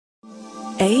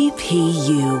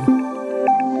APU.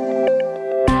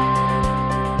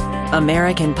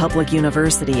 American Public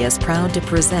University is proud to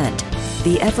present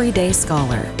The Everyday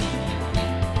Scholar.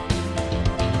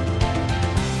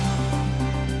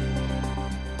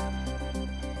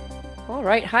 All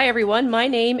right. Hi, everyone. My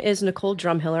name is Nicole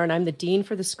Drumhiller, and I'm the Dean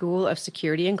for the School of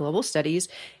Security and Global Studies.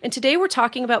 And today we're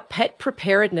talking about pet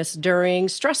preparedness during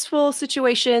stressful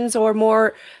situations, or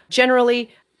more generally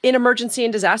in emergency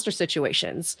and disaster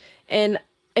situations. And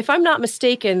if I'm not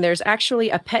mistaken, there's actually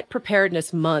a pet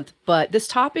preparedness month, but this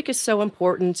topic is so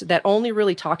important that only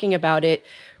really talking about it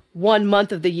 1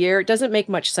 month of the year doesn't make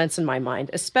much sense in my mind,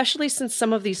 especially since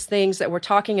some of these things that we're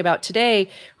talking about today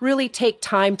really take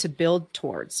time to build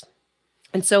towards.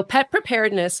 And so pet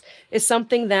preparedness is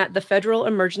something that the Federal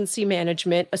Emergency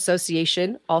Management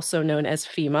Association, also known as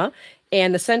FEMA,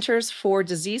 and the Centers for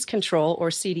Disease Control, or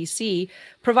CDC,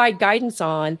 provide guidance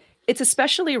on. It's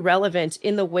especially relevant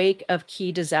in the wake of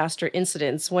key disaster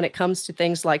incidents when it comes to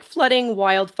things like flooding,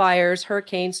 wildfires,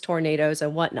 hurricanes, tornadoes,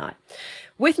 and whatnot.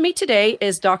 With me today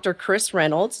is Dr. Chris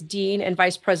Reynolds, Dean and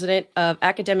Vice President of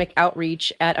Academic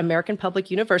Outreach at American Public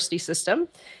University System.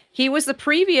 He was the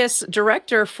previous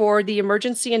director for the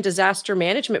Emergency and Disaster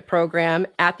Management Program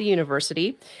at the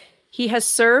university. He has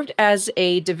served as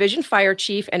a division fire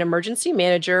chief and emergency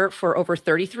manager for over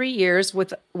 33 years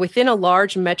within a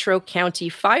large metro county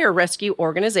fire rescue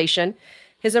organization.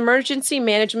 His emergency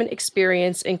management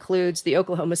experience includes the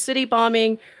Oklahoma City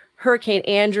bombing, Hurricane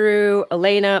Andrew,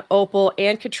 Elena, Opal,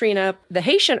 and Katrina, the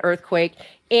Haitian earthquake,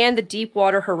 and the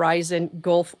Deepwater Horizon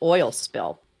Gulf oil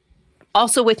spill.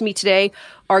 Also with me today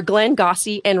are Glenn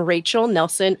Gossie and Rachel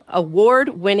Nelson,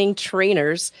 award-winning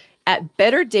trainers at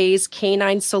Better Days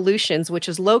Canine Solutions, which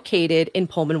is located in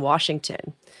Pullman,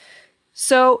 Washington.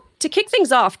 So to kick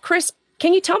things off, Chris,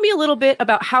 can you tell me a little bit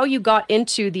about how you got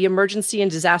into the emergency and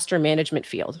disaster management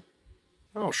field?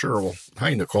 Oh, sure. Well,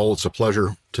 hi, Nicole. It's a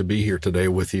pleasure to be here today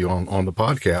with you on the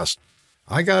podcast.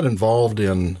 I got involved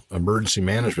in emergency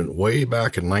management way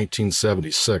back in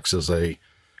 1976 as a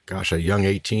young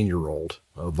 18-year-old,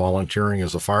 volunteering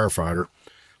as a firefighter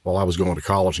while I was going to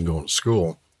college and going to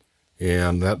school.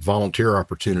 And that volunteer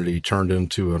opportunity turned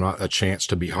into a chance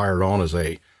to be hired on as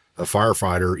a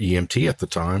firefighter EMT at the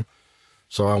time.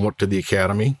 So I went to the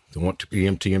academy, went to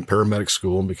EMT and paramedic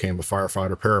school, and became a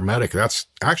firefighter paramedic. That's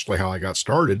actually how I got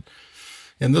started.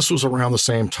 And this was around the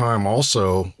same time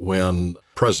also when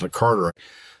President Carter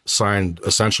signed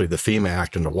essentially the FEMA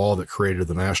Act into law that created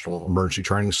the National Emergency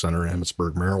Training Center in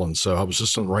Emmitsburg, Maryland. So I was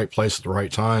just in the right place at the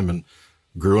right time and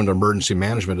grew into emergency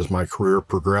management as my career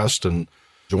progressed, and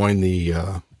joined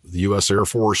the U.S. Air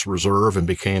Force Reserve and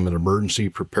became an Emergency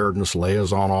Preparedness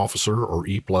Liaison Officer, or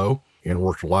EPLO, and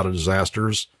worked a lot of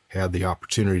disasters. Had the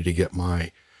opportunity to get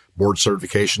my board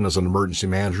certification as an emergency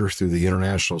manager through the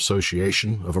International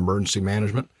Association of Emergency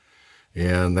Management.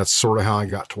 And that's sort of how I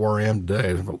got to where I am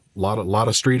today. I have a lot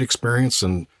of street experience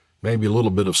and maybe a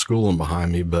little bit of schooling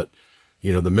behind me, but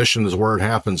the mission is where it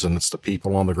happens, and it's the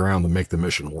people on the ground that make the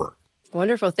mission work.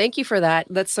 Wonderful. Thank you for that.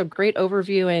 That's a great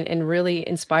overview and really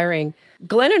inspiring.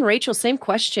 Glenn and Rachel, same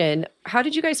question. How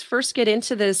did you guys first get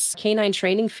into this canine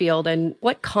training field, and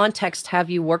what context have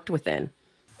you worked within?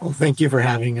 Well, thank you for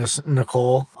having us,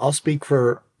 Nicole. I'll speak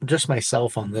for just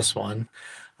myself on this one.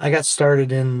 I got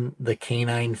started in the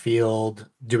canine field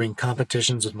doing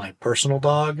competitions with my personal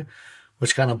dog,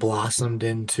 which kind of blossomed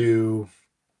into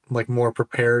more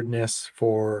preparedness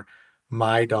for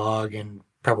my dog and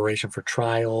preparation for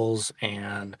trials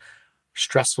and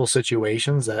stressful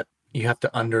situations that you have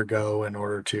to undergo in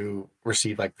order to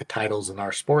receive the titles in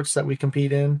our sports that we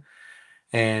compete in.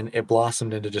 And it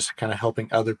blossomed into just kind of helping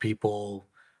other people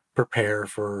prepare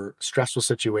for stressful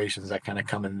situations that kind of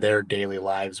come in their daily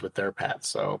lives with their pets.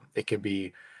 So it could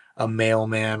be a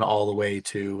mailman all the way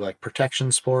to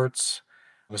protection sports.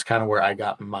 It was kind of where I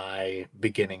got my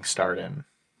beginning start in.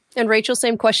 And Rachel,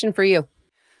 same question for you.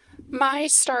 My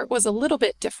start was a little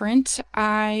bit different.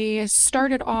 I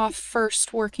started off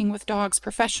first working with dogs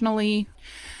professionally.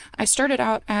 I started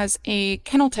out as a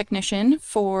kennel technician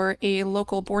for a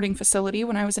local boarding facility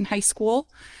when I was in high school,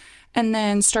 and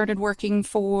then started working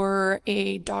for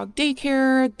a dog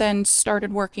daycare, then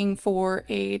started working for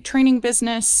a training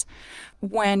business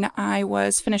when I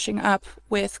was finishing up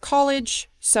with college.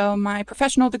 So my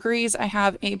professional degrees, I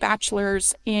have a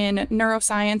bachelor's in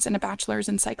neuroscience and a bachelor's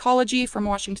in psychology from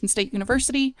Washington State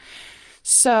University.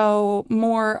 So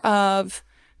more of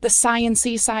the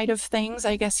science-y side of things,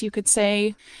 I guess you could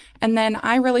say. And then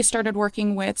I really started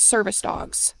working with service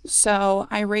dogs. So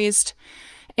I raised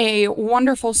a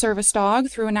wonderful service dog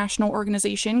through a national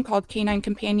organization called Canine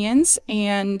Companions,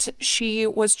 and she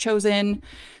was chosen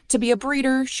to be a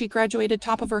breeder. She graduated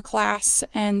top of her class,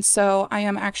 and so I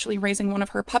am actually raising one of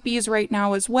her puppies right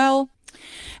now as well.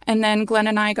 And then Glenn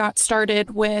and I got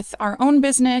started with our own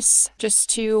business just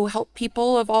to help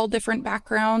people of all different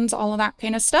backgrounds, all of that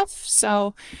kind of stuff.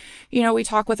 So, we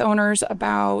talk with owners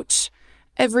about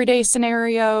everyday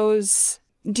scenarios,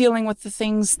 dealing with the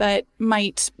things that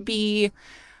might be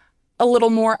a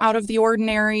little more out of the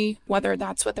ordinary, whether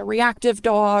that's with a reactive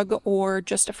dog or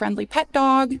just a friendly pet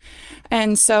dog.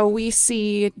 And so we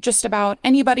see just about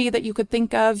anybody that you could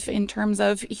think of in terms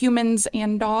of humans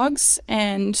and dogs.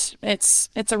 And it's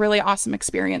a really awesome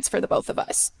experience for the both of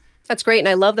us. That's great. And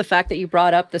I love the fact that you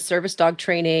brought up the service dog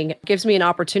training. It gives me an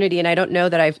opportunity. And I don't know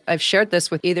that I've shared this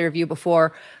with either of you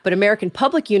before, but American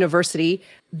Public University,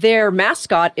 their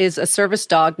mascot is a service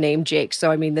dog named Jake.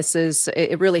 So,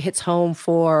 it really hits home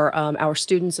for our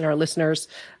students and our listeners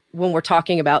when we're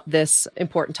talking about this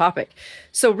important topic.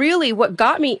 So really what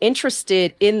got me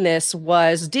interested in this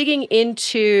was digging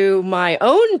into my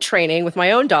own training with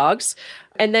my own dogs.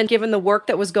 And then given the work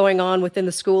that was going on within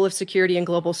the School of Security and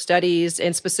Global Studies,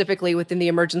 and specifically within the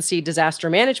Emergency Disaster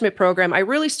Management Program, I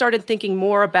really started thinking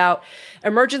more about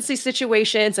emergency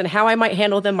situations and how I might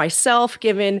handle them myself,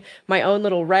 given my own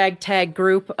little ragtag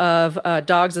group of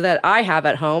dogs that I have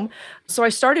at home. So I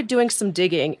started doing some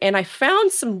digging, and I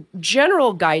found some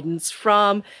general guidance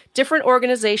from different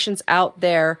organizations out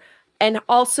there, and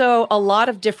also a lot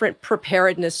of different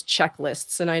preparedness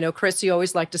checklists. And I know, Chris, you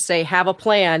always like to say, have a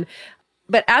plan.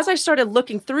 But as I started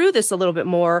looking through this a little bit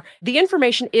more, the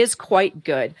information is quite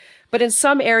good. But in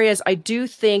some areas, I do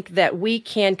think that we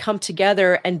can come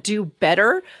together and do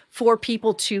better for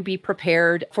people to be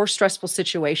prepared for stressful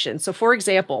situations. So for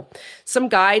example, some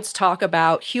guides talk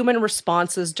about human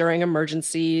responses during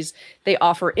emergencies. They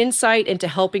offer insight into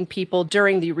helping people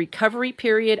during the recovery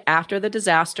period after the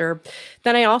disaster.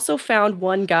 Then I also found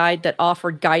one guide that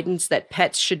offered guidance that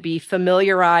pets should be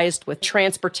familiarized with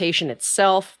transportation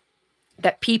itself,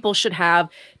 that people should have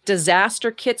disaster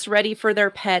kits ready for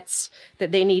their pets,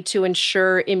 that they need to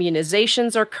ensure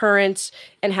immunizations are current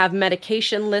and have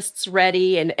medication lists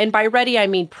ready. And by ready, I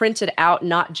mean printed out,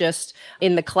 not just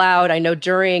in the cloud. I know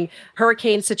during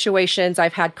hurricane situations,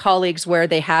 I've had colleagues where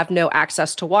they have no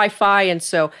access to Wi-Fi. And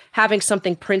so having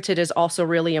something printed is also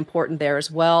really important there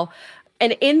as well.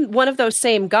 And in one of those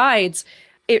same guides,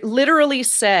 it literally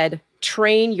said,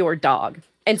 train your dog.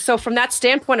 And so from that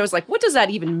standpoint, I was like, what does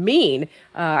that even mean?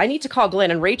 I need to call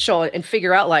Glenn and Rachel and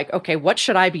figure out okay, what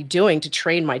should I be doing to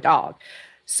train my dog?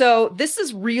 So this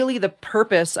is really the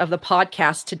purpose of the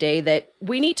podcast today, that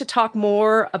we need to talk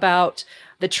more about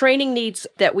the training needs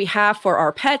that we have for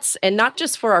our pets, and not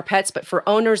just for our pets, but for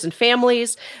owners and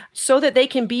families, so that they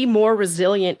can be more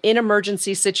resilient in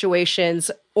emergency situations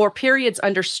or periods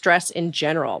under stress in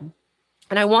general.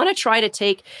 And I want to try to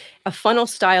take a funnel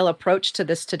style approach to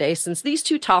this today, since these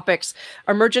two topics,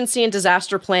 emergency and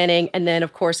disaster planning, and then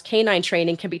of course canine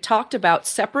training, can be talked about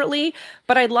separately.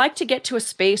 But I'd like to get to a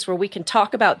space where we can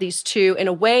talk about these two in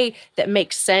a way that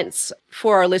makes sense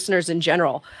for our listeners in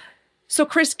general. So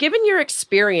Chris, given your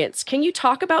experience, can you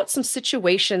talk about some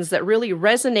situations that really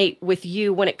resonate with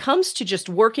you when it comes to just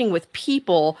working with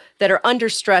people that are under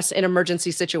stress in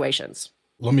emergency situations?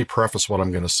 Let me preface what I'm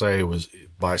going to say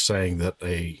by saying that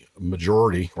a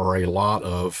majority or a lot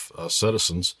of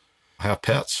citizens have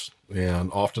pets.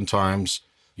 And oftentimes,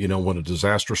 when a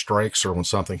disaster strikes or when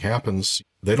something happens,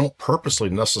 they don't purposely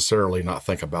necessarily not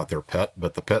think about their pet,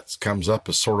 but the pet comes up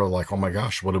as sort of like, oh my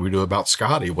gosh, what do we do about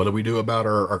Scotty? What do we do about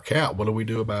our cat? What do we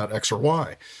do about X or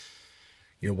Y?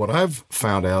 What I've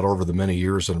found out over the many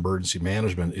years in emergency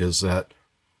management is that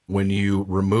when you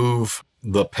remove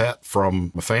the pet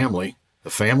from a family, the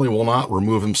family will not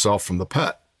remove himself from the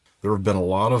pet. There have been a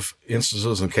lot of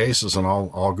instances and cases, and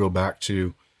I'll go back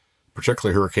to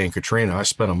particularly Hurricane Katrina. I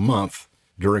spent a month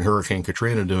during Hurricane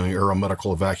Katrina doing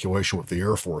aeromedical evacuation with the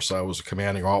Air Force. I was a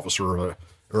commanding officer of an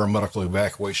aeromedical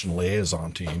evacuation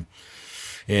liaison team.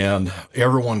 And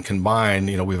everyone combined,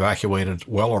 we evacuated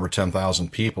well over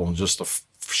 10,000 people in just a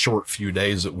short few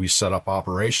days that we set up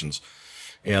operations.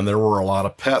 And there were a lot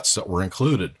of pets that were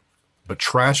included. But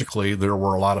tragically, there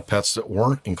were a lot of pets that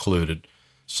weren't included.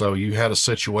 So you had a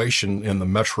situation in the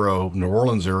metro New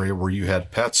Orleans area where you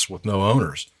had pets with no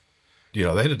owners. They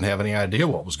didn't have any idea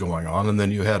what was going on. And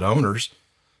then you had owners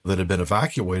that had been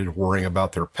evacuated worrying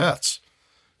about their pets.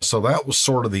 So that was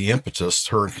sort of the impetus,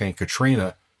 Hurricane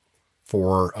Katrina,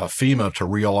 for FEMA to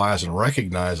realize and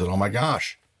recognize that, oh my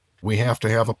gosh, we have to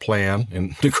have a plan.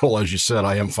 And Nicole, as you said,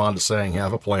 I am fond of saying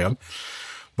have a plan,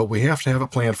 but we have to have a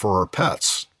plan for our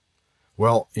pets.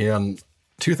 Well, in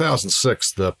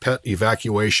 2006, the Pet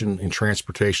Evacuation and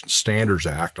Transportation Standards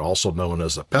Act, also known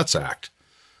as the PETS Act,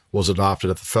 was adopted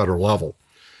at the federal level.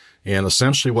 And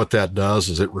essentially what that does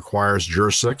is it requires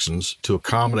jurisdictions to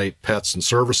accommodate pets and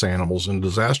service animals in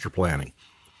disaster planning.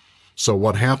 So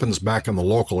what happens back in the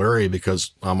local area,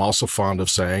 because I'm also fond of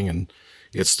saying, and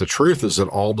it's the truth, is that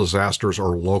all disasters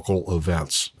are local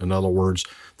events. In other words,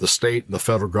 the state and the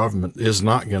federal government is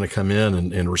not going to come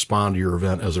in and respond to your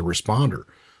event as a responder.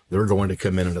 They're going to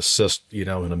come in and assist, in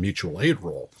a mutual aid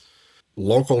role.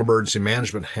 Local emergency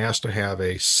management has to have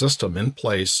a system in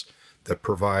place that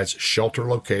provides shelter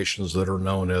locations that are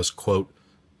known as, quote,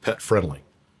 pet friendly.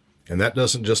 And that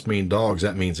doesn't just mean dogs,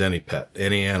 that means any pet,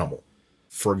 any animal.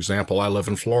 For example, I live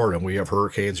in Florida and we have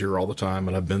hurricanes here all the time,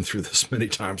 and I've been through this many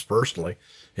times personally,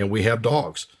 and we have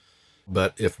dogs.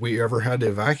 But if we ever had to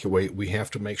evacuate, we have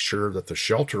to make sure that the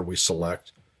shelter we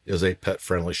select is a pet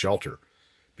friendly shelter.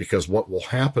 Because what will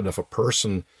happen if a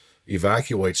person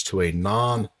evacuates to a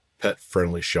non-pet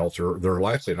friendly shelter, they're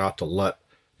likely not to let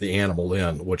the animal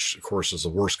in, which of course is the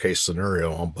worst case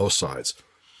scenario on both sides.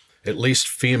 At least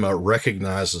FEMA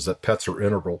recognizes that pets are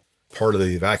integral part of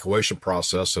the evacuation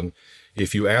process. And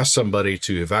if you ask somebody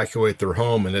to evacuate their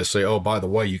home and they say, oh, by the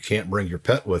way, you can't bring your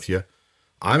pet with you,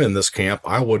 I'm in this camp,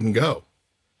 I wouldn't go.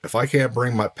 If I can't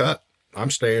bring my pet,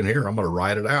 I'm staying here. I'm going to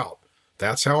ride it out.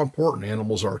 That's how important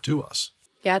animals are to us.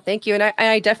 Yeah, thank you. And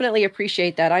I definitely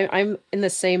appreciate that. I'm in the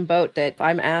same boat that if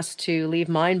I'm asked to leave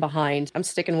mine behind, I'm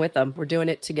sticking with them. We're doing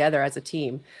it together as a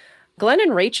team. Glenn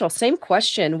and Rachel, same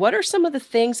question. What are some of the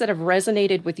things that have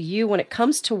resonated with you when it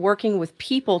comes to working with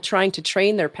people trying to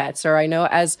train their pets? Or I know,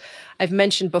 as I've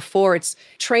mentioned before, it's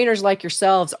trainers like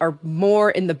yourselves are more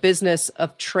in the business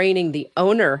of training the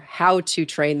owner how to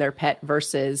train their pet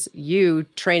versus you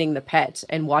training the pet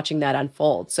and watching that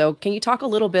unfold. So can you talk a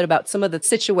little bit about some of the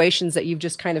situations that you've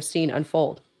just kind of seen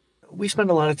unfold? We spend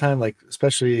a lot of time,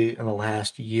 especially in the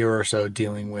last year or so,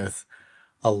 dealing with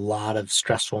a lot of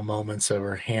stressful moments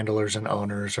where handlers and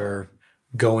owners are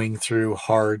going through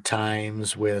hard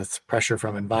times with pressure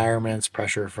from environments,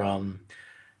 pressure from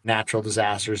natural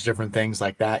disasters, different things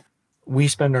like that. We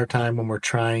spend our time when we're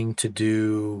trying to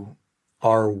do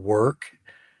our work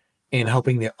in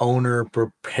helping the owner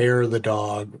prepare the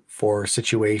dog for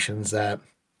situations that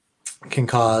can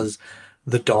cause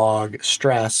the dog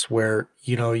stress where,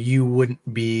 you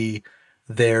wouldn't be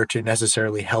there to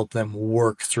necessarily help them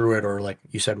work through it or, like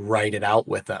you said, write it out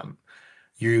with them.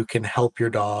 You can help your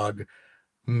dog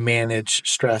manage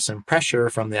stress and pressure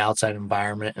from the outside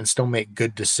environment and still make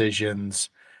good decisions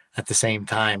at the same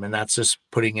time. And that's just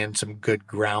putting in some good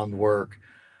groundwork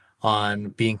on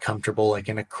being comfortable, like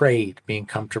in a crate, being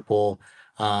comfortable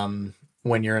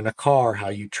when you're in a car, how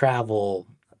you travel,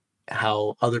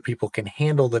 how other people can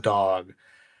handle the dog.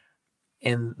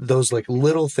 And those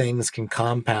little things can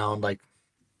compound.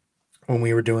 When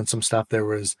we were doing some stuff, there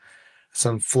was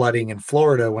some flooding in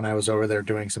Florida when I was over there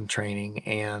doing some training,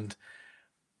 and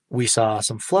we saw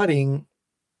some flooding,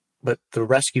 but the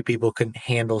rescue people couldn't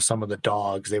handle some of the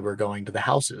dogs. They were going to the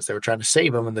houses. They were trying to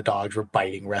save them, and the dogs were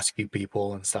biting rescue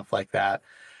people and stuff like that.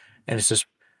 And it's just,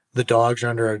 the dogs are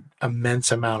under an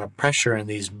immense amount of pressure in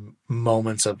these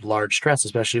moments of large stress,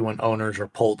 especially when owners are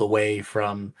pulled away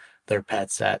from their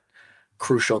pets at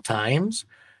crucial times.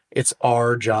 It's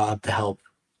our job to help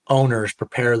owners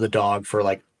prepare the dog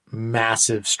for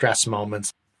massive stress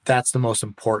moments. That's the most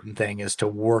important thing, is to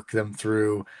work them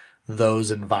through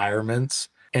those environments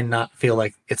and not feel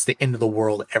like it's the end of the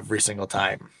world every single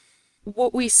time.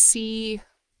 What we see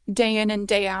day in and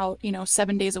day out,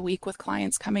 7 days a week with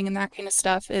clients coming and that kind of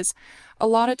stuff, is a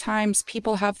lot of times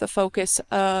people have the focus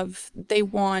of they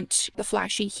want the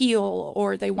flashy heel,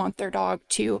 or they want their dog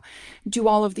to do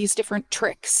all of these different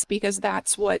tricks because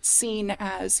that's what's seen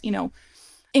as,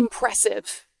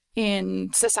 impressive in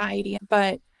society.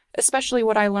 But especially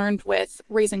what I learned with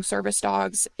raising service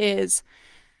dogs is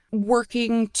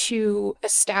working to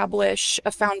establish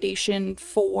a foundation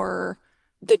for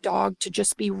the dog to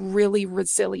just be really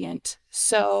resilient.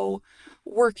 So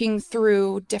working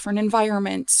through different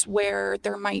environments where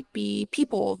there might be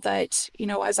people that,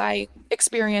 as I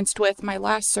experienced with my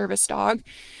last service dog,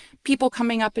 people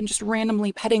coming up and just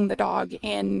randomly petting the dog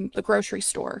in the grocery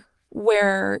store,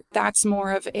 where that's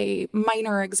more of a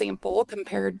minor example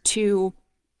compared to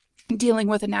dealing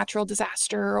with a natural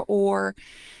disaster or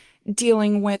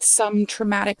dealing with some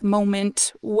traumatic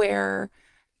moment where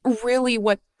really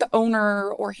what the owner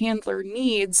or handler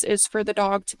needs is for the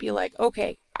dog to be like,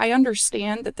 okay, I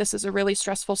understand that this is a really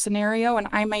stressful scenario and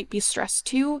I might be stressed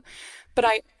too, but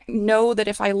I know that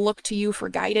if I look to you for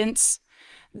guidance,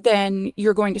 then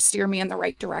you're going to steer me in the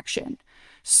right direction.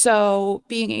 So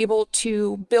being able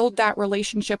to build that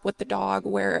relationship with the dog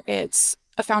where it's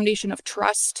a foundation of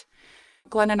trust,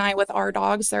 Glenn and I, with our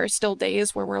dogs, there are still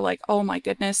days where we're like, oh my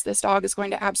goodness, this dog is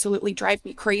going to absolutely drive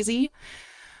me crazy.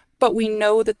 But we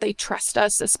know that they trust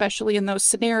us, especially in those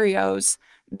scenarios,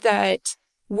 that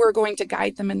we're going to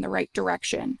guide them in the right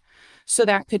direction. So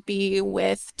that could be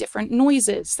with different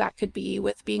noises, that could be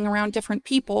with being around different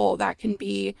people, that can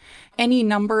be any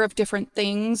number of different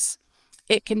things.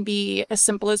 It can be as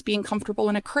simple as being comfortable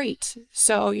in a crate.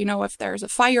 So, if there's a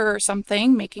fire or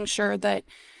something, making sure that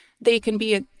they can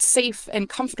be safe and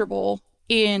comfortable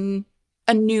in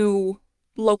a new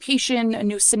location, a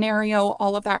new scenario,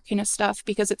 all of that kind of stuff,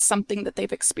 because it's something that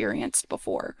they've experienced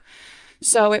before.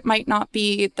 So it might not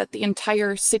be that the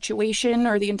entire situation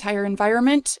or the entire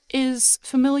environment is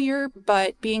familiar,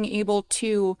 but being able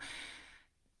to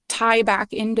tie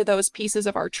back into those pieces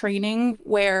of our training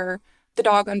where the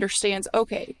dog understands,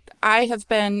 okay, I have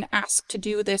been asked to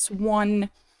do this one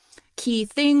key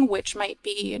thing, which might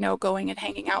be, going and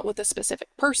hanging out with a specific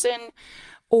person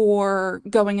or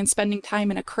going and spending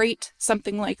time in a crate,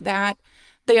 something like that.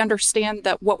 They understand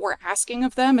that what we're asking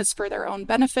of them is for their own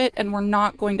benefit, and we're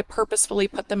not going to purposefully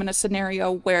put them in a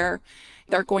scenario where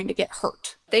they're going to get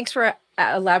hurt. Thanks for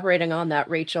elaborating on that,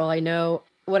 Rachel. I know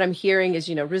what I'm hearing is,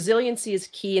 resiliency is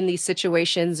key in these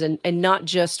situations, and not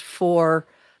just for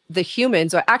the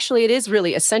humans. Actually, it is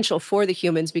really essential for the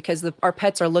humans, because our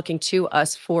pets are looking to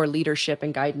us for leadership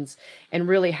and guidance, and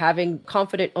really having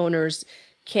confident owners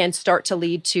can start to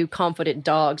lead to confident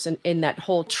dogs. And in that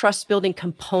whole trust building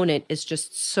component is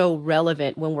just so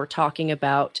relevant when we're talking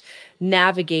about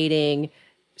navigating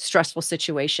stressful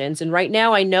situations. And right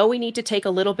now, I know we need to take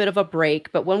a little bit of a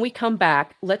break, but when we come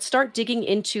back, let's start digging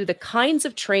into the kinds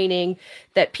of training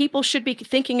that people should be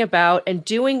thinking about and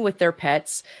doing with their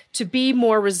pets to be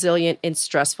more resilient in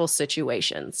stressful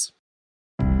situations.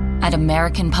 At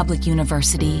American Public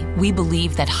University, we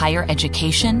believe that higher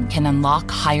education can unlock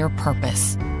higher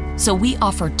purpose. So we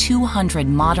offer 200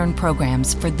 modern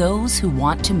programs for those who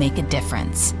want to make a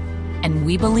difference. And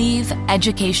we believe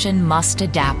education must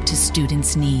adapt to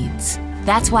students' needs.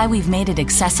 That's why we've made it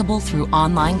accessible through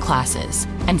online classes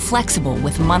and flexible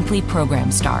with monthly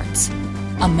program starts.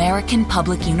 American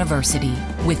Public University,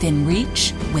 within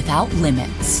reach, without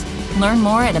limits. Learn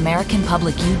more at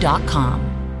americanpublicu.com.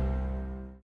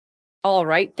 All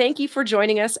right. Thank you for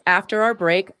joining us after our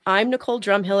break. I'm Nicole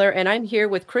Drumhiller, and I'm here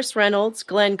with Chris Reynolds,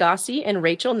 Glenn Gossie, and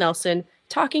Rachel Nelson,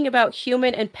 talking about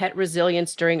human and pet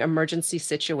resilience during emergency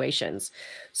situations.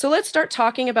 So let's start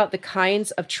talking about the kinds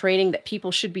of training that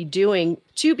people should be doing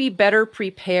to be better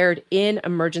prepared in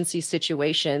emergency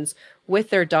situations with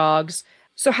their dogs.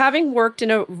 So having worked in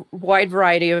a wide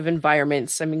variety of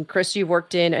environments, Chris, you've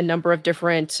worked in a number of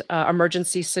different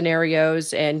emergency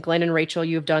scenarios, and Glenn and Rachel,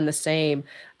 you've done the same.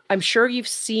 I'm sure you've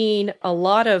seen a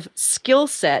lot of skill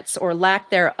sets or lack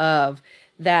thereof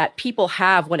that people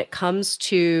have when it comes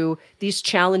to these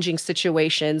challenging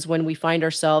situations when we find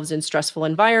ourselves in stressful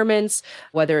environments,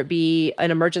 whether it be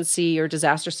an emergency or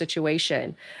disaster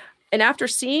situation. And after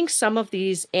seeing some of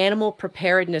these animal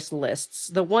preparedness lists,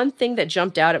 the one thing that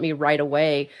jumped out at me right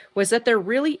away was that there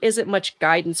really isn't much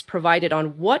guidance provided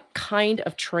on what kind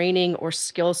of training or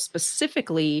skills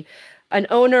specifically an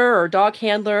owner or dog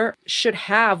handler should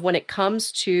have when it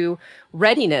comes to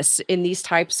readiness in these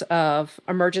types of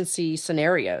emergency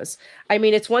scenarios.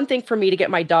 It's one thing for me to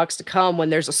get my dogs to come when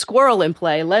there's a squirrel in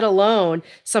play, let alone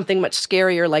something much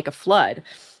scarier like a flood.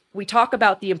 We talk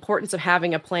about the importance of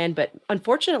having a plan, but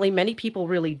unfortunately, many people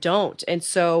really don't. And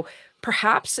so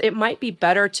perhaps it might be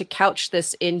better to couch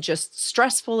this in just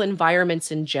stressful environments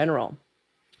in general.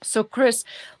 So, Chris,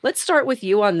 let's start with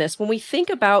you on this. When we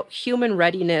think about human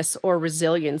readiness or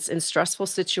resilience in stressful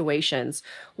situations,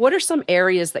 what are some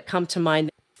areas that come to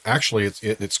mind? Actually,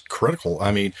 it's critical.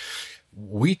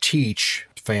 We teach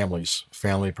families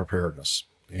family preparedness,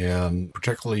 and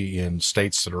particularly in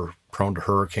states that are prone to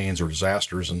hurricanes or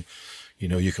disasters. And,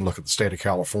 you can look at the state of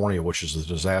California, which is a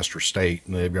disaster state,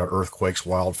 and they've got earthquakes,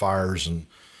 wildfires, and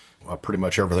pretty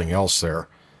much everything else there.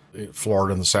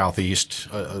 Florida in the southeast,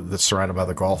 that's surrounded by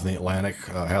the Gulf and the Atlantic,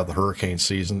 have the hurricane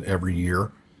season every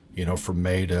year, from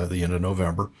May to the end of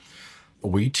November.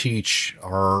 We teach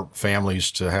our families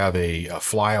to have a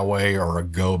fly-away or a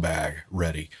go bag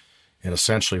ready. And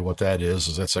essentially what that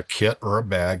is it's a kit or a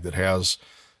bag that has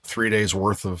 3 days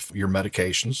worth of your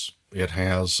medications. It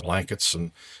has blankets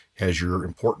and has your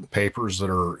important papers that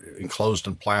are enclosed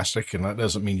in plastic. And that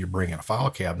doesn't mean you bring in a file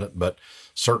cabinet, but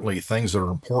certainly things that are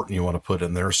important you want to put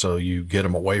in there so you get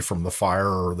them away from the fire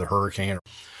or the hurricane.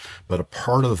 But a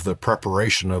part of the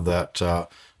preparation of that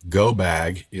go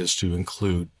bag is to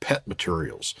include pet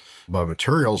materials. By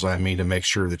materials, I mean to make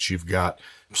sure that you've got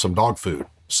some dog food,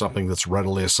 something that's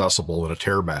readily accessible in a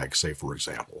tear bag, say, for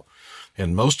example.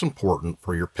 And most important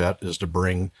for your pet is to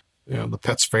bring the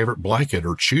pet's favorite blanket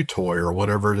or chew toy or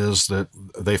whatever it is that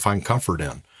they find comfort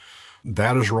in.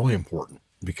 That is really important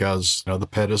because the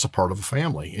pet is a part of the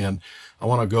family. And I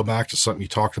want to go back to something you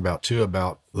talked about too,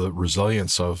 about the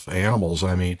resilience of animals.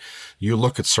 I mean, you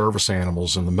look at service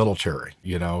animals in the military,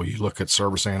 you look at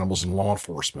service animals in law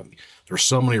enforcement. There's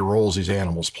so many roles these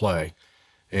animals play,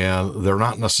 and they're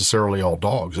not necessarily all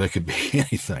dogs. They could be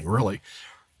anything really,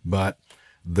 but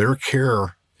their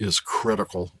care is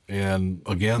critical. And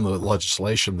again, the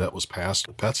legislation that was passed,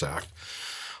 the PETS Act,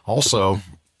 also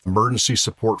Emergency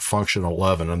Support Function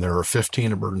 11, and there are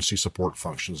 15 emergency support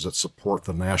functions that support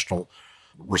the National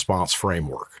Response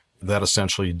Framework. That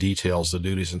essentially details the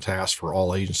duties and tasks for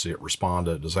all agencies that respond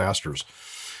to disasters.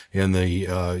 And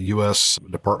the U.S.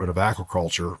 Department of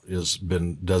Agriculture has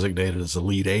been designated as the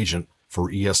lead agent for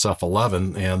ESF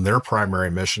 11, and their primary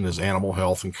mission is animal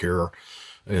health and care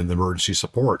and emergency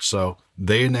support. So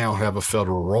they now have a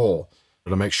federal role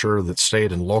to make sure that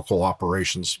state and local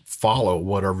operations follow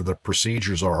whatever the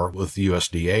procedures are with the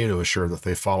USDA to assure that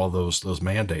they follow those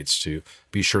mandates to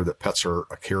be sure that pets are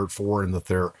cared for and that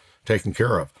they're taken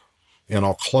care of. And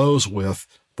I'll close with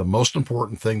the most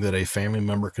important thing that a family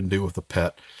member can do with a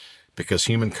pet, because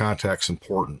human contact's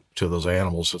important to those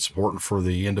animals. It's important for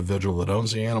the individual that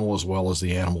owns the animal as well as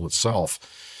the animal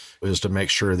itself, is to make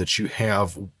sure that you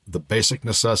have the basic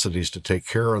necessities to take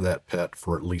care of that pet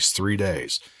for at least 3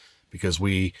 days. Because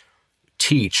we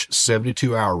teach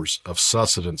 72 hours of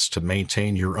sustenance to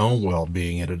maintain your own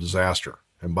well-being in a disaster.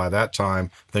 And by that time,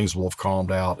 things will have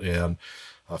calmed out and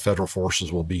federal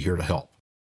forces will be here to help.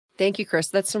 Thank you, Chris.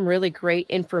 That's some really great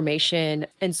information.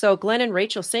 And so Glenn and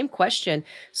Rachel, same question.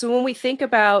 So when we think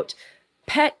about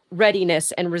pet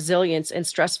readiness and resilience in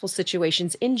stressful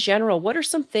situations in general, what are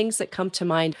some things that come to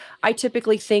mind? I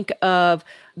typically think of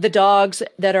the dogs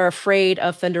that are afraid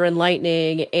of thunder and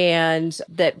lightning and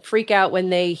that freak out when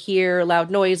they hear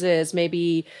loud noises,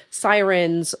 maybe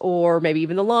sirens or maybe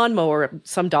even the lawnmower.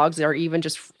 Some dogs are even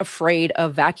just afraid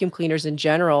of vacuum cleaners in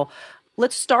general.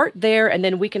 Let's start there, and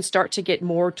then we can start to get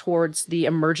more towards the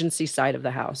emergency side of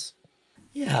the house.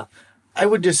 Yeah. I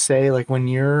would just say, like, when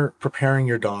you're preparing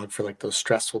your dog for like those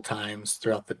stressful times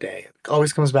throughout the day, it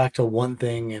always comes back to one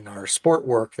thing in our sport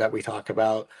work that we talk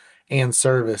about and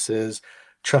service is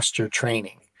trust your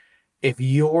training. If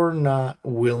you're not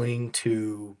willing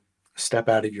to step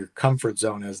out of your comfort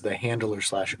zone as the handler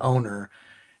 / owner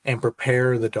and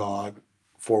prepare the dog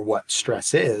for what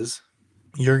stress is,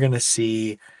 you're going to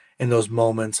see in those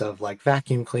moments of like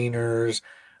vacuum cleaners,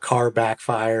 car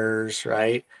backfires,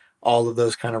 right? All of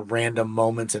those kind of random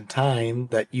moments in time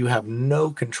that you have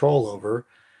no control over,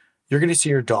 you're going to see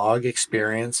your dog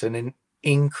experience an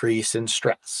increase in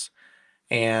stress.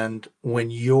 And when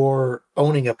you're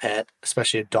owning a pet,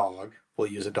 especially a dog,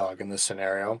 we'll use a dog in this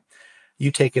scenario,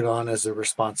 you take it on as a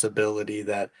responsibility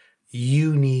that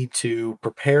you need to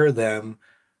prepare them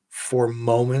for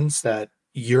moments that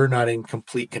you're not in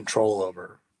complete control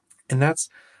over. And that's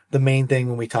the main thing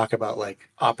when we talk about like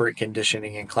operant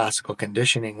conditioning and classical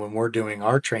conditioning when we're doing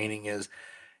our training is,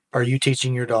 are you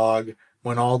teaching your dog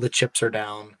when all the chips are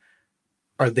down,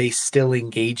 are they still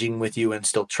engaging with you and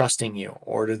still trusting you?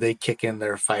 Or do they kick in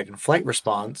their fight and flight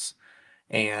response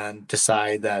and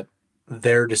decide that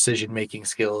their decision-making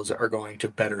skills are going to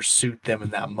better suit them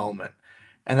in that moment?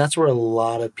 And that's where a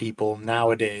lot of people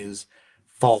nowadays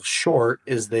fall short,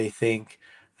 is they think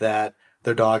that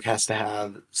their dog has to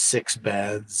have 6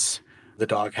 beds, the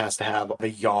dog has to have a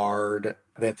yard,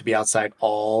 they have to be outside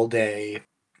all day.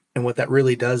 And what that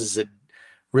really does is it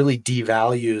really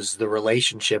devalues the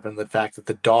relationship and the fact that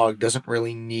the dog doesn't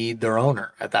really need their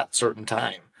owner at that certain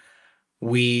time.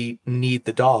 We need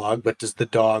the dog, but does the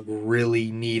dog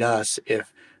really need us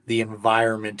if the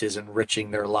environment is enriching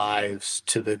their lives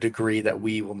to the degree that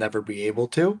we will never be able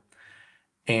to?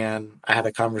 And I had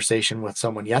a conversation with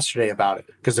someone yesterday about it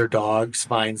because their dog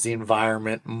finds the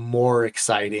environment more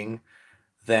exciting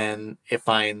than it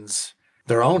finds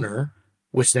their owner,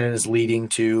 which then is leading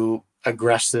to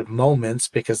aggressive moments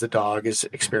because the dog is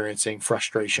experiencing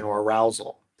frustration or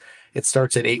arousal. It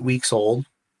starts at 8 weeks old,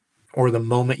 or the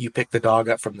moment you pick the dog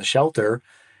up from the shelter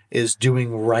is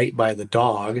doing right by the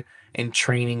dog and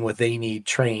training what they need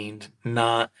trained,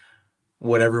 not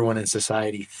what everyone in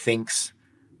society thinks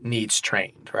needs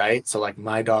trained, right? So like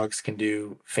my dogs can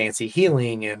do fancy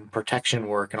healing and protection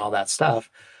work and all that stuff,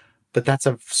 but that's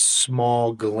a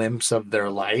small glimpse of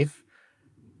their life.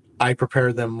 I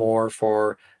prepare them more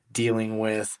for dealing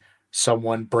with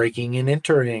someone breaking and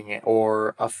entering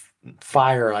or a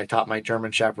fire. I taught my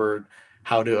German Shepherd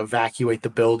how to evacuate the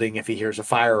building if he hears a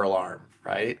fire alarm,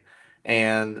 right?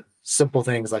 And simple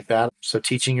things like that. So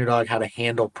teaching your dog how to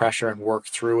handle pressure and work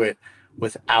through it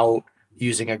without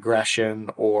using aggression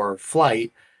or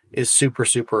flight is super,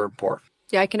 super important.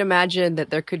 Yeah, I can imagine that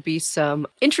there could be some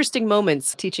interesting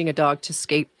moments teaching a dog to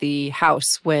escape the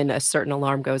house when a certain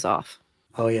alarm goes off.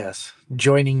 Oh, yes.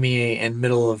 Joining me in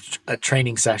middle of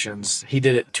training sessions. He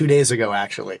did it 2 days ago,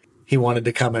 actually. He wanted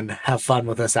to come and have fun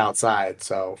with us outside.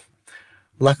 So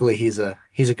luckily, he's a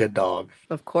good dog.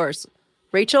 Of course.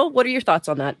 Rachel, what are your thoughts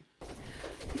on that?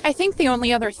 I think the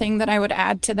only other thing that I would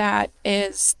add to that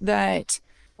is that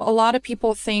a lot of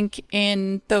people think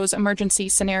in those emergency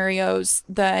scenarios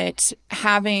that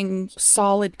having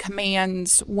solid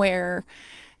commands where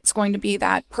it's going to be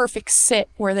that perfect sit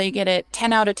where they get it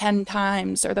 10 out of 10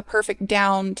 times or the perfect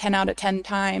down 10 out of 10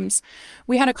 times.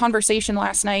 We had a conversation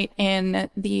last night in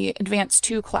the Advanced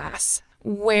 2 class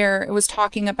where it was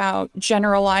talking about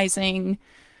generalizing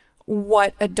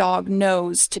what a dog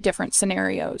knows to different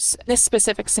scenarios. This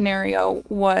specific scenario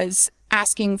was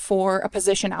asking for a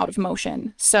position out of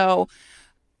motion. So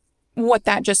what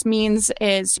that just means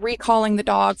is recalling the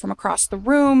dog from across the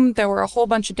room. There were a whole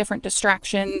bunch of different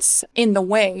distractions in the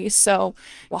way. So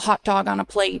a hot dog on a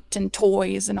plate and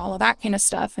toys and all of that kind of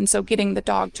stuff. And so getting the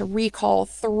dog to recall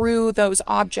through those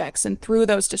objects and through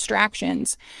those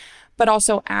distractions, but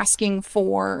also asking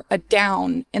for a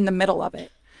down in the middle of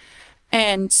it.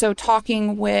 And so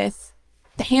talking with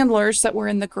the handlers that were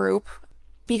in the group,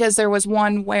 because there was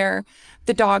one where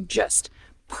the dog just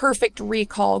perfect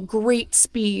recall, great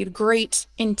speed, great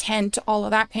intent, all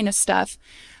of that kind of stuff.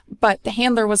 But the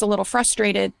handler was a little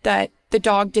frustrated that the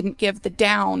dog didn't give the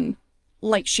down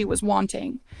like she was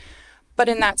wanting. But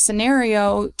in that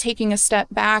scenario, taking a step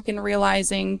back and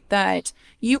realizing that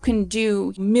you can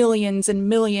do millions and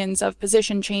millions of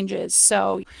position changes.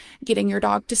 So getting your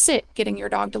dog to sit, getting your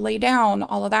dog to lay down,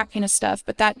 all of that kind of stuff.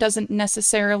 But that doesn't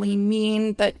necessarily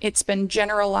mean that it's been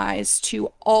generalized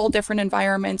to all different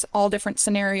environments, all different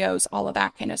scenarios, all of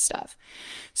that kind of stuff.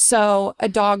 So a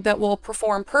dog that will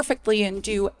perform perfectly and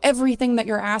do everything that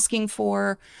you're asking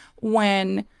for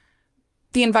when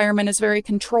the environment is very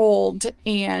controlled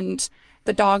and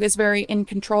the dog is very in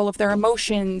control of their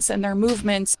emotions and their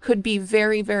movements could be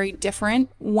very, very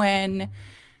different when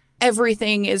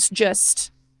everything is just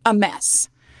a mess.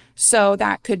 So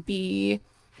that could be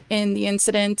in the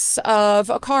incidents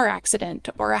of a car accident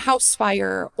or a house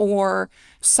fire or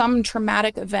some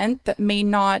traumatic event that may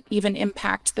not even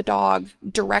impact the dog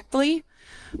directly,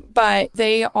 but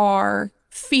they are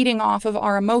feeding off of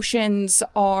our emotions,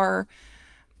 our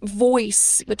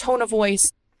voice, the tone of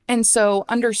voice. And so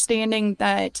understanding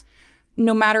that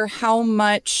no matter how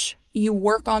much you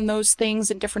work on those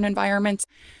things in different environments,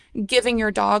 giving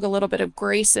your dog a little bit of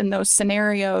grace in those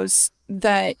scenarios,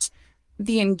 that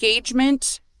the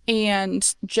engagement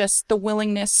and just the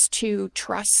willingness to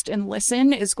trust and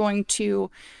listen is going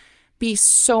to be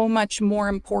so much more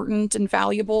important and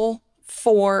valuable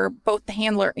for both the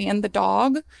handler and the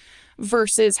dog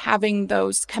versus having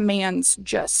those commands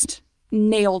just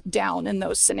nailed down in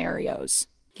those scenarios.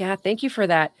 Yeah, thank you for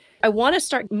that. I want to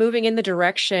start moving in the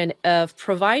direction of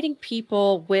providing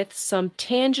people with some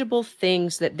tangible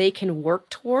things that they can work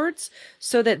towards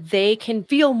so that they can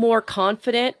feel more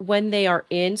confident when they are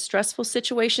in stressful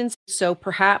situations. So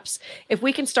perhaps if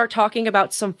we can start talking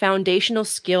about some foundational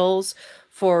skills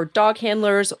for dog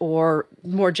handlers or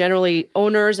more generally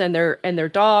owners and their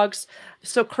dogs.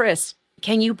 So Chris,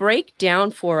 can you break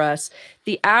down for us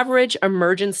the average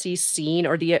emergency scene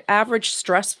or the average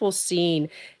stressful scene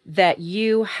that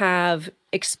you have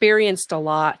experienced a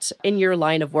lot in your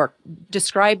line of work?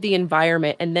 Describe the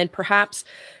environment, and then perhaps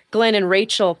Glenn and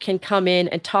Rachel can come in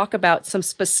and talk about some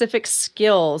specific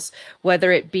skills,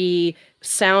 whether it be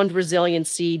sound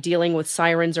resiliency, dealing with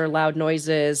sirens or loud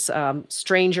noises,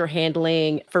 stranger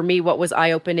handling. For me, what was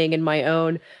eye-opening in my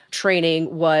own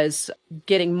training was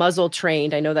getting muzzle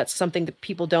trained. I know that's something that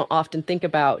people don't often think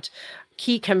about.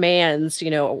 Key commands,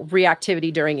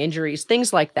 reactivity during injuries,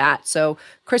 things like that. So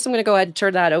Chris, I'm going to go ahead and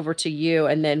turn that over to you.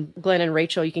 And then Glenn and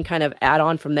Rachel, you can kind of add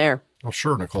on from there. Oh,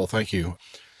 sure, Nicole. Thank you.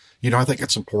 I think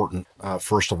it's important,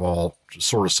 first of all, to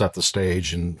sort of set the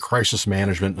stage in crisis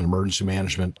management and emergency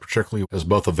management, particularly as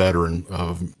both a veteran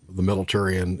of the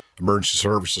military and emergency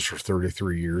services for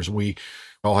 33 years. We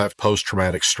all have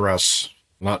post-traumatic stress,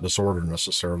 not disorder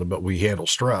necessarily, but we handle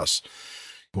stress.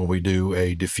 When we do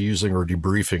a diffusing or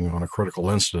debriefing on a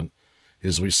critical incident,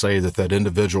 is we say that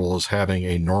individual is having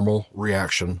a normal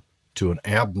reaction to an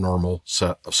abnormal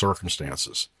set of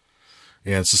circumstances.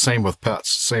 And it's the same with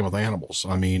pets, same with animals.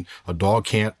 I mean, a dog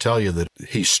can't tell you that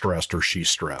he's stressed or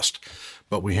she's stressed.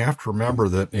 But we have to remember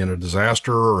that in a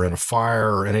disaster or in a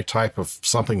fire or any type of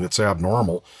something that's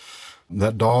abnormal,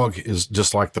 That dog is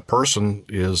just like the person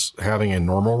is having a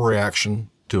normal reaction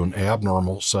to an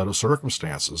abnormal set of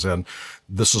circumstances. And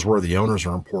this is where the owners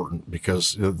are important,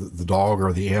 because the dog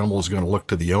or the animal is going to look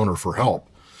to the owner for help.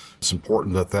 It's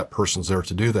important that that person's there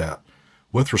to do that.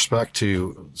 With respect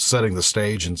to setting the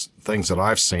stage and things that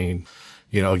I've seen,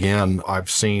 again, I've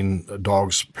seen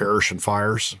dogs perish in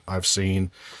fires. I've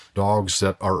seen dogs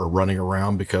that are running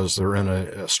around because they're in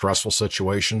a stressful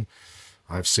situation.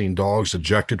 I've seen dogs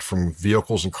ejected from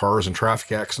vehicles and cars and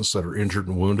traffic accidents that are injured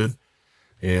and wounded.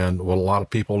 And what a lot of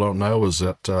people don't know is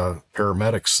that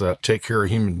paramedics take care of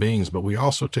human beings, but we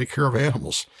also take care of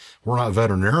animals. We're not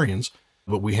veterinarians,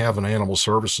 but we have an animal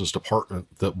services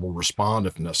department that will respond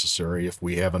if necessary if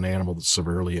we have an animal that's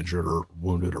severely injured or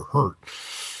wounded or hurt.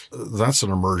 That's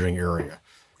an emerging area.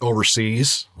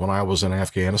 Overseas, when I was in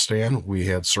Afghanistan, we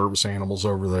had service animals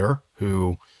over there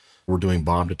who were doing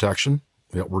bomb detection,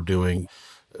 that were doing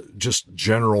just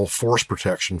general force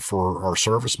protection for our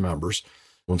service members.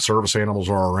 When service animals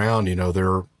are around,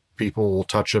 people will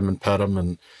touch them and pet them,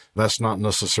 and that's not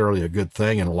necessarily a good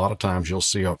thing. And a lot of times you'll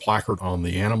see a placard on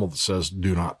the animal that says,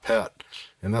 "Do not pet."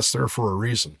 And that's there for a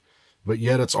reason. But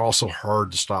yet it's also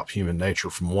hard to stop human nature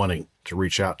from wanting to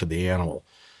reach out to the animal.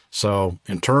 So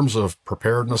in terms of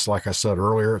preparedness, like I said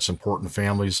earlier, it's important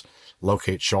families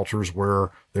locate shelters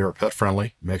where they are pet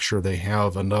friendly, make sure they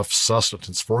have enough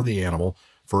sustenance for the animal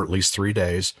for at least 3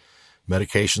 days,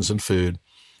 medications and food.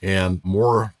 And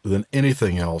more than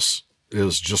anything else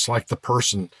is just like the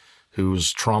person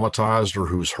who's traumatized or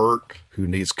who's hurt, who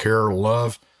needs care or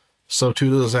love, so too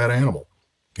does that animal.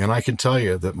 And I can tell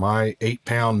you that my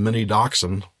 8-pound mini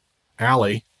dachshund,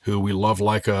 Allie, who we love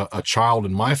like a child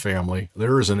in my family,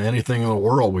 there isn't anything in the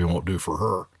world we won't do for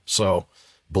her. So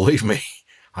believe me,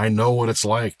 I know what it's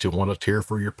like to want to care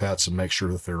for your pets and make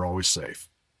sure that they're always safe.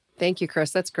 Thank you,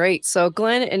 Chris. That's great. So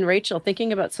Glenn and Rachel,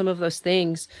 thinking about some of those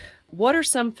things, what are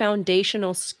some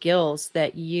foundational skills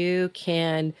that you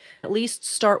can at least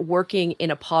start working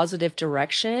in a positive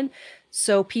direction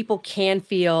so people can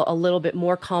feel a little bit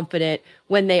more confident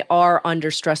when they are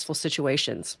under stressful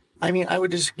situations? I mean, I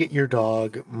would just get your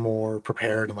dog more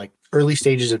prepared in like early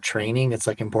stages of training. It's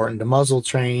like important to muzzle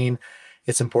train.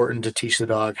 It's important to teach the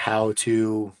dog how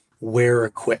to wear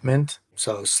equipment.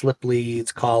 So slip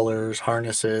leads, collars,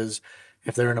 harnesses.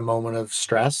 If they're in a moment of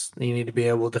stress, you need to be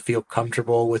able to feel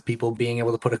comfortable with people being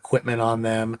able to put equipment on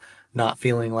them, not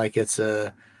feeling like it's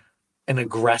an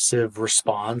aggressive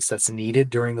response that's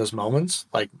needed during those moments.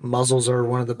 Like muzzles are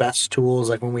one of the best tools.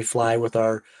 Like when we fly with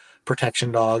our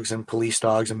protection dogs and police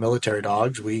dogs and military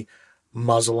dogs, we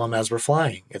muzzle them as we're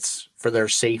flying. It's for their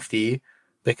safety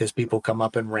because people come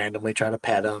up and randomly try to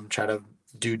pet them, try to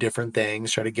do different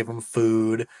things, try to give them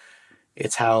food.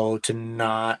 It's how to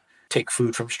not take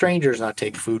food from strangers, not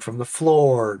take food from the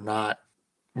floor, not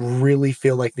really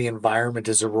feel like the environment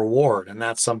is a reward. And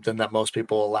that's something that most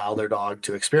people allow their dog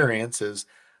to experience, is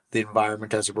the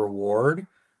environment as a reward,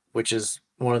 which is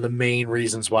one of the main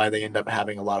reasons why they end up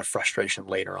having a lot of frustration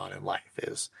later on in life,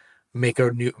 is make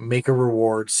a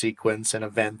reward sequence, an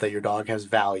event that your dog has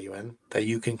value in, that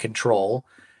you can control,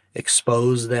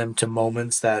 expose them to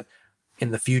moments that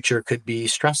in the future could be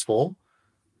stressful,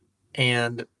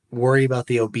 and worry about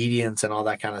the obedience and all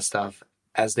that kind of stuff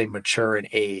as they mature in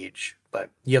age. But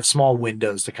you have small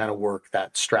windows to kind of work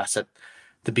that stress at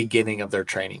the beginning of their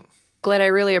training. Glenn, I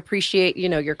really appreciate,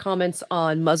 your comments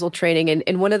on muzzle training.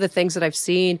 And one of the things that I've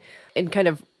seen and kind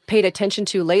of paid attention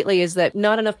to lately is that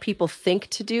not enough people think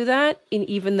to do that. And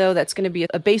even though that's going to be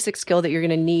a basic skill that you're going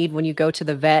to need when you go to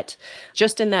the vet,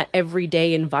 just in that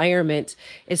everyday environment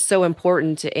is so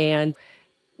important. And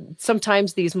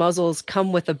sometimes these muzzles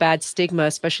come with a bad stigma,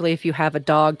 especially if you have a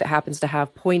dog that happens to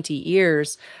have pointy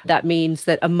ears. That means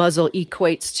that a muzzle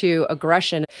equates to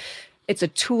aggression. It's a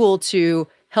tool to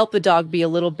help the dog be a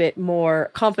little bit more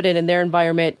confident in their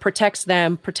environment, protects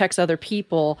them, protects other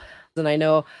people. And I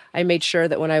know I made sure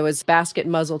that when I was basket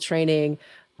muzzle training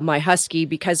my husky,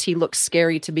 because he looked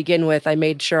scary to begin with, I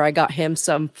made sure I got him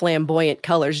some flamboyant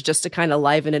colors just to kind of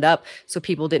liven it up so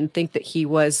people didn't think that he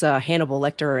was Hannibal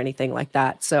Lecter or anything like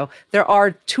that. So there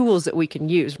are tools that we can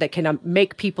use that can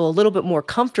make people a little bit more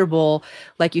comfortable,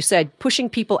 like you said, pushing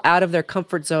people out of their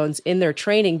comfort zones in their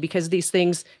training, because these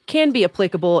things can be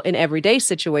applicable in everyday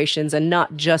situations and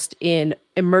not just in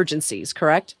emergencies,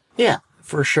 correct? Yeah,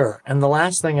 for sure. And the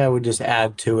last thing I would just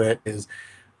add to it is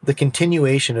the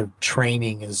continuation of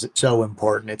training is so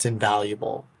important. It's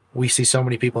invaluable. We see so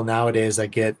many people nowadays that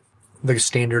get the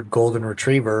standard golden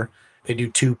retriever. They do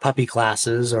 2 puppy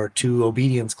classes or 2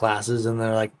 obedience classes, and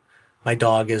they're like, my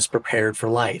dog is prepared for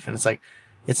life. And it's like,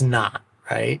 it's not,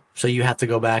 right? So you have to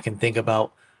go back and think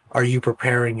about, are you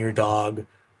preparing your dog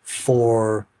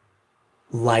for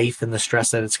life and the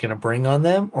stress that it's going to bring on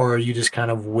them? Or are you just kind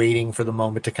of waiting for the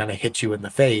moment to kind of hit you in the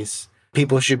face?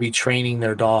 People should be training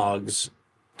their dogs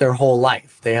their whole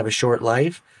life. They have a short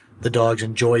life. The dogs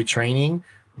enjoy training.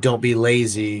 Don't be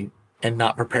lazy and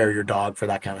not prepare your dog for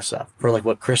that kind of stuff. For like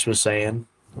what Chris was saying,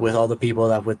 with all the people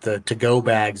that with the to-go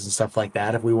bags and stuff like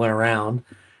that, if we went around,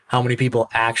 how many people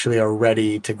actually are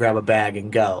ready to grab a bag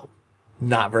and go?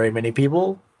 Not very many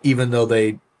people, even though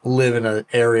they live in an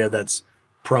area that's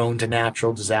prone to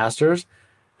natural disasters.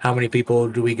 How many people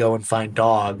do we go and find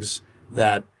dogs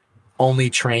that only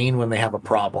train when they have a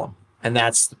problem? And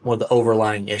that's one of the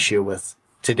overlying issue with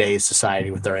today's society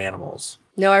with their animals.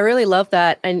 No, I really love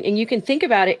that. And you can think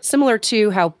about it similar to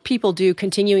how people do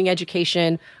continuing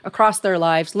education across their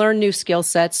lives, learn new skill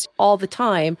sets all the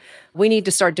time. We need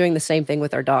to start doing the same thing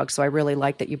with our dogs. So I really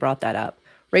like that you brought that up.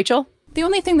 Rachel? The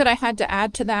only thing that I had to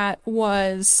add to that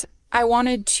was I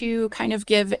wanted to kind of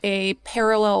give a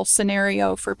parallel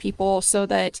scenario for people so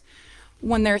that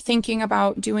when they're thinking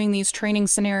about doing these training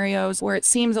scenarios where it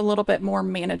seems a little bit more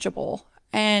manageable.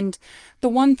 And the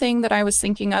one thing that I was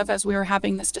thinking of as we were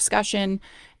having this discussion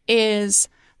is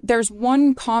there's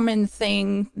one common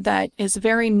thing that is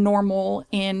very normal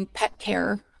in pet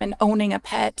care and owning a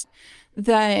pet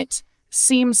that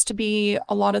seems to be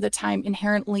a lot of the time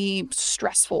inherently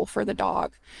stressful for the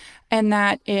dog. And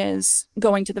that is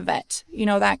going to the vet. You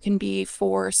know, that can be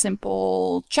for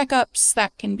simple checkups,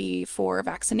 that can be for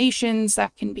vaccinations,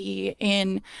 that can be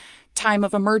in time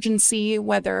of emergency,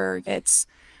 whether it's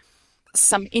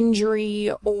some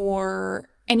injury or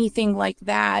anything like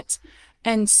that.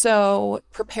 And so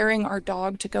preparing our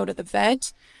dog to go to the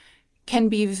vet can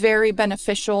be very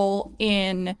beneficial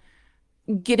in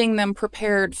getting them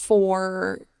prepared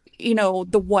for, you know,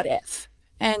 the what if.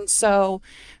 And so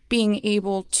being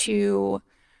able to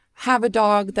have a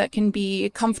dog that can be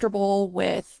comfortable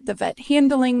with the vet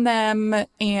handling them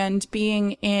and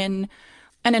being in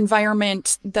an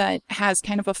environment that has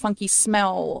kind of a funky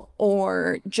smell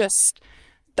or just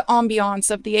the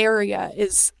ambiance of the area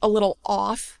is a little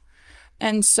off.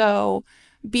 And so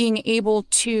being able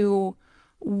to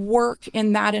work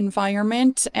in that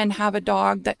environment and have a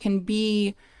dog that can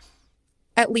be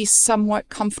at least somewhat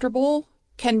comfortable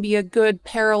can be a good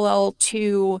parallel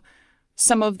to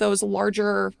some of those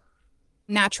larger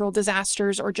natural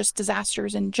disasters or just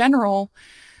disasters in general.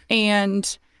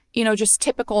 And, you know, just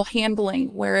typical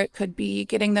handling where it could be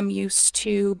getting them used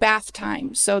to bath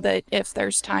time so that if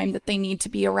there's time that they need to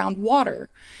be around water,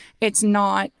 it's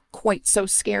not quite so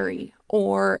scary.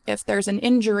 Or if there's an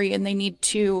injury and they need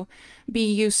to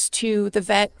be used to the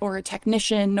vet or a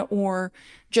technician or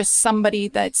just somebody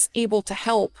that's able to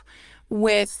help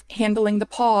with handling the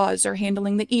paws or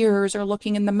handling the ears or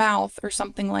looking in the mouth or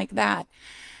something like that.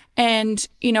 And,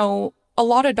 you know, a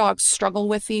lot of dogs struggle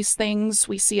with these things.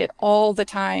 We see it all the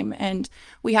time. And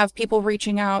we have people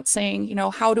reaching out saying, you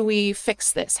know, how do we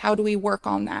fix this? How do we work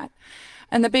on that?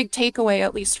 And the big takeaway,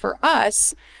 at least for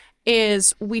us,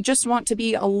 is we just want to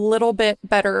be a little bit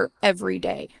better every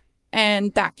day.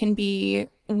 And that can be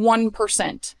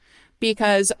 1%,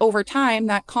 because over time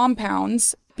that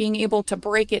compounds, being able to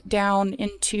break it down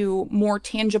into more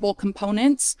tangible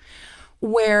components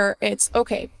where it's,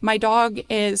 okay, my dog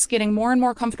is getting more and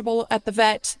more comfortable at the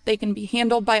vet. They can be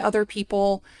handled by other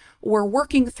people. We're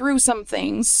working through some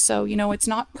things. So, you know, it's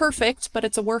not perfect, but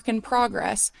it's a work in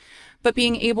progress. But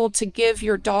being able to give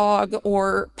your dog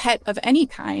or pet of any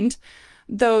kind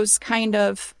those kind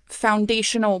of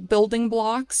foundational building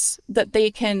blocks that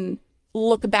they can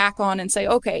look back on and say,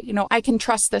 okay, you know, I can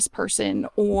trust this person,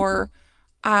 or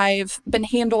I've been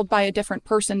handled by a different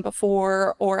person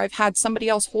before, or I've had somebody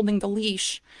else holding the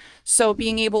leash. So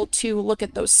being able to look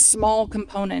at those small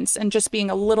components and just being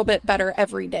a little bit better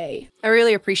every day. I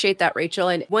really appreciate that, Rachel.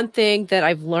 And one thing that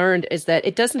I've learned is that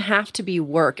it doesn't have to be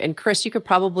work. And Chris, you could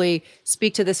probably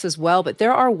speak to this as well, but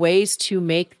there are ways to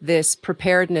make this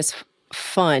preparedness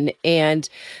fun. And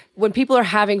when people are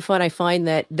having fun, I find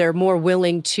that they're more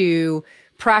willing to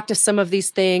practice some of these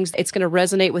things. It's going to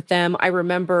resonate with them. I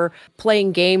remember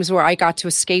playing games where I got to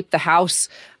escape the house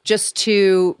just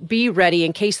to be ready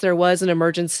in case there was an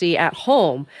emergency at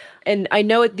home. And I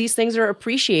know these things are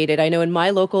appreciated. I know in my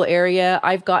local area,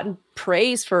 I've gotten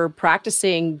praise for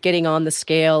practicing getting on the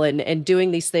scale and doing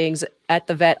these things at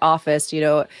the vet office.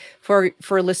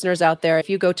 For listeners out there, if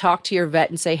you go talk to your vet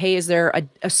and say, hey, is there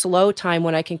a slow time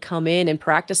when I can come in and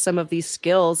practice some of these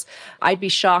skills? I'd be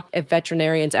shocked if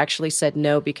veterinarians actually said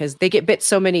no, because they get bit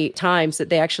so many times that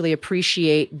they actually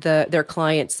appreciate their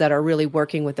clients that are really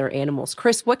working with their animals.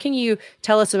 Chris, what can you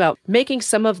tell us about making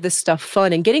some of this stuff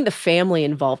fun and getting the family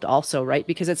involved also, right?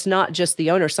 Because it's not just the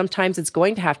owner. Sometimes it's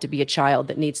going to have to be a child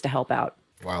that needs to help out.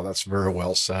 Wow, that's very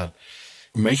well said.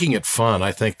 Making it fun,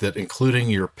 I think that including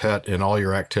your pet in all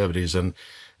your activities, and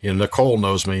Nicole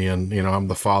knows me, and I'm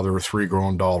the father of 3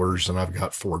 grown daughters, and I've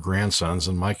got 4 grandsons,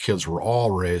 and my kids were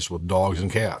all raised with dogs and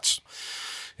cats.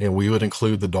 And we would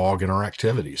include the dog in our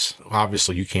activities.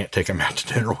 Obviously, you can't take them out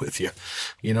to dinner with you,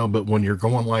 but when you're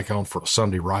going like on for a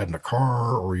Sunday ride in a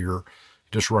car, or you're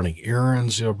just running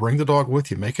errands, bring the dog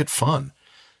with you, make it fun.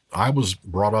 I was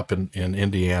brought up in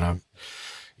Indiana.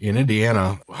 In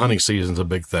Indiana, hunting season's a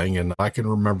big thing, and I can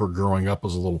remember growing up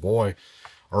as a little boy,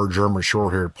 our German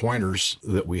short-haired pointers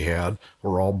that we had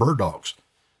were all bird dogs,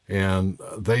 and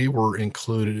they were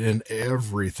included in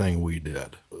everything we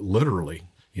did, literally,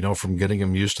 from getting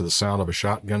them used to the sound of a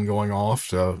shotgun going off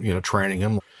to, training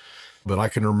them. But I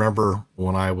can remember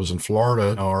when I was in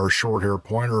Florida, our short-haired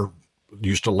pointer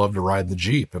used to love to ride the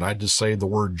Jeep, and I'd just say the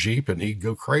word Jeep, and he'd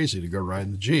go crazy to go ride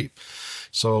in the Jeep.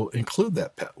 So include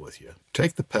that pet with you.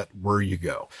 Take the pet where you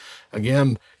go.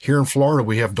 Again, here in Florida,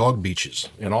 we have dog beaches,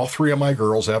 and all 3 of my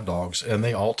girls have dogs, and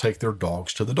they all take their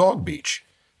dogs to the dog beach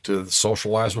to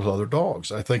socialize with other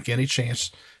dogs. I think any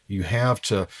chance you have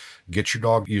to get your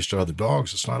dog used to other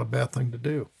dogs, it's not a bad thing to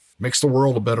do. Makes the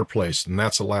world a better place, and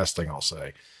that's the last thing I'll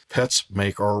say. Pets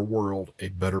make our world a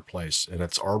better place, and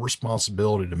it's our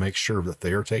responsibility to make sure that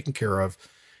they are taken care of,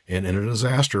 and in a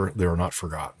disaster, they are not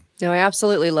forgotten. No, I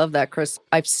absolutely love that, Chris.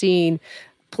 I've seen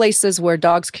places where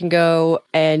dogs can go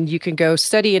and you can go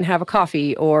study and have a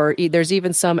coffee, or there's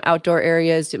even some outdoor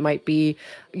areas. It might be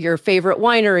your favorite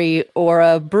winery or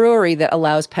a brewery that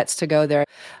allows pets to go there.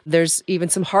 There's even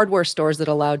some hardware stores that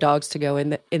allow dogs to go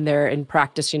in there and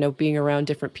practice, being around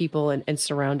different people and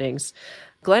surroundings.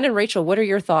 Glenn and Rachel, what are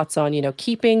your thoughts on,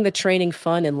 keeping the training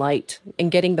fun and light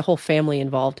and getting the whole family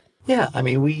involved? Yeah,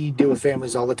 we deal with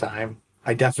families all the time.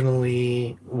 I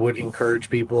definitely would encourage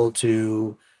people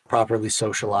to properly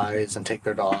socialize and take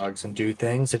their dogs and do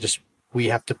things. We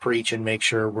have to preach and make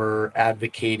sure we're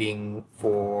advocating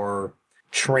for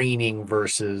training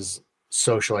versus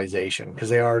socialization, because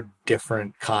they are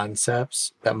different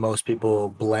concepts that most people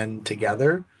blend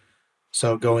together.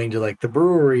 So going to like the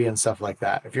brewery and stuff like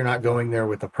that, if you're not going there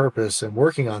with a purpose and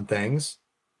working on things,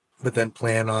 but then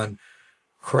plan on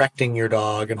correcting your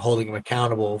dog and holding him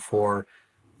accountable for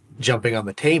jumping on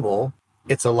the table,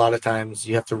 it's a lot of times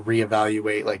you have to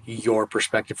reevaluate like your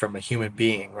perspective from a human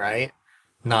being, right?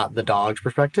 Not the dog's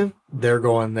perspective. They're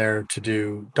going there to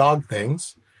do dog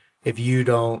things. If you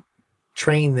don't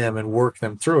train them and work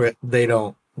them through it, they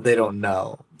don't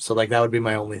know. So like that would be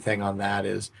my only thing on that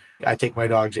is I take my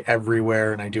dogs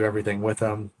everywhere and I do everything with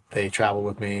them. They travel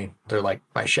with me. They're like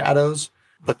my shadows.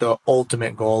 But the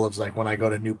ultimate goal is like when I go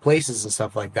to new places and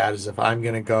stuff like that is if I'm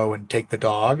going to go and take the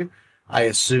dog, I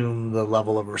assume the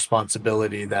level of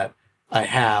responsibility that I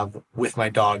have with my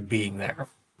dog being there.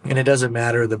 And it doesn't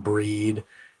matter the breed.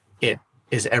 It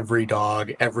is every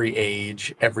dog, every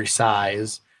age, every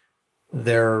size.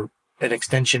 They're an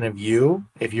extension of you.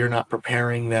 If you're not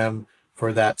preparing them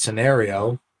for that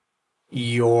scenario,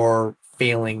 you're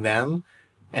failing them.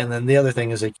 And then the other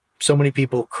thing is like so many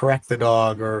people correct the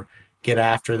dog or get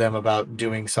after them about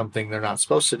doing something they're not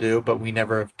supposed to do, but we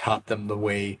never have taught them the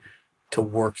way to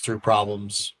work through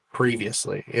problems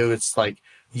previously. It's like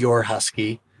your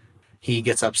husky, he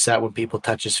gets upset when people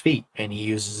touch his feet and he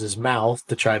uses his mouth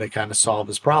to try to kind of solve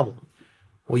his problem.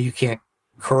 Well, you can't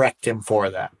correct him for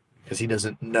that because he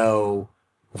doesn't know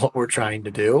what we're trying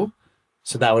to do.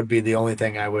 So that would be the only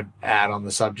thing I would add on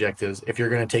the subject is if you're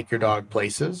going to take your dog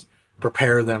places,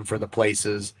 prepare them for the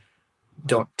places.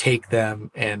 Don't take them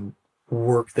and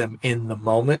work them in the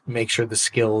moment. Make sure the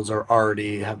skills are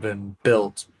already have been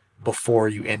built before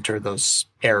you enter those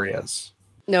areas.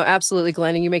 No, absolutely,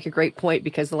 Glenn. And you make a great point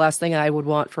because the last thing I would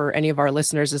want for any of our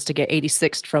listeners is to get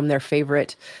 86'd from their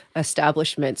favorite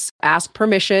establishments. Ask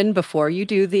permission before you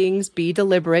do things. Be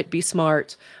deliberate, be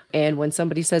smart. And when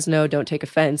somebody says no, don't take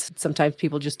offense. Sometimes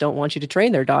people just don't want you to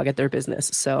train their dog at their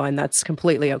business. And that's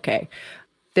completely okay.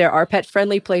 There are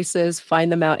pet-friendly places. Find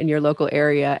them out in your local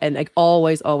area. And like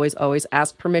always, always, always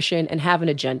ask permission and have an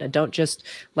agenda. Don't just,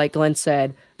 like Glenn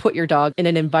said, put your dog in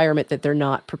an environment that they're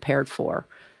not prepared for.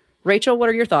 Rachel, what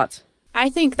are your thoughts? I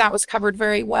think that was covered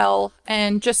very well.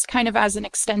 And just kind of as an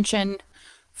extension,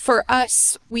 for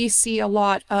us, we see a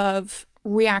lot of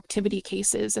reactivity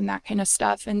cases and that kind of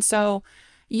stuff. And so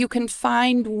you can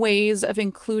find ways of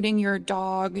including your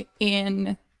dog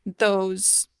in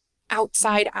those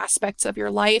outside aspects of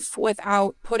your life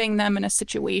without putting them in a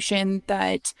situation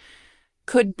that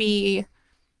could be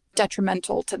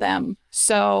detrimental to them.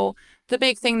 So the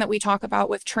big thing that we talk about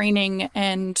with training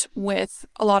and with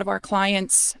a lot of our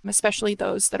clients, especially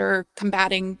those that are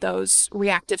combating those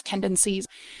reactive tendencies,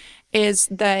 is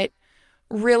that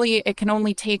really it can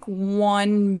only take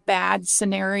one bad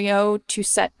scenario to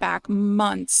set back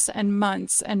months and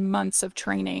months and months of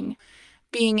training.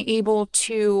 Being able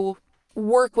to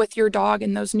work with your dog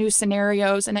in those new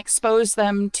scenarios and expose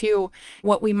them to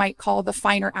what we might call the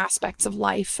finer aspects of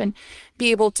life and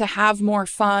be able to have more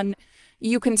fun.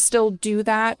 You can still do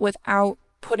that without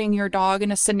putting your dog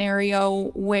in a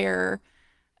scenario where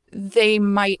they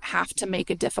might have to make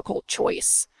a difficult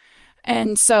choice.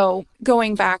 And so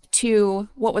going back to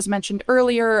what was mentioned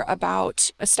earlier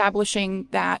about establishing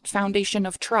that foundation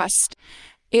of trust,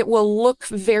 it will look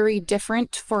very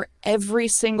different for every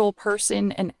single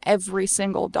person and every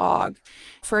single dog.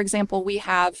 For example, we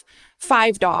have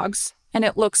 5 dogs, and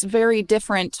it looks very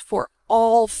different for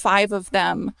all 5 of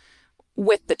them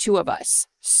with the 2 of us.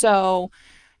 So,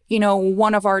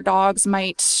 one of our dogs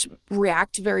might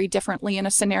react very differently in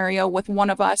a scenario with one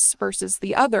of us versus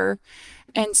the other.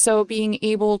 And so being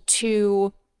able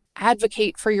to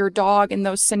advocate for your dog in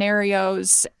those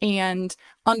scenarios and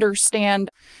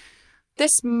understand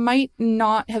this might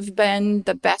not have been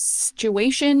the best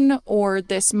situation, or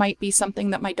this might be something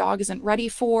that my dog isn't ready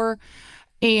for.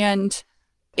 And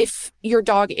if your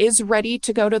dog is ready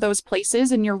to go to those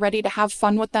places and you're ready to have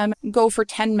fun with them, go for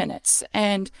 10 minutes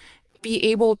and be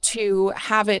able to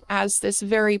have it as this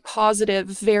very positive,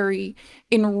 very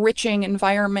enriching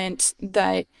environment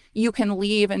that you can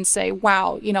leave and say,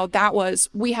 wow,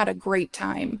 we had a great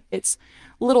time. It's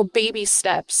little baby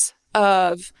steps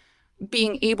of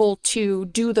being able to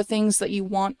do the things that you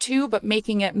want to, but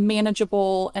making it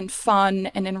manageable and fun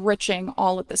and enriching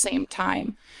all at the same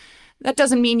time. That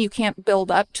doesn't mean you can't build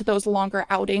up to those longer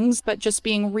outings, but just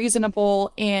being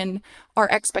reasonable in our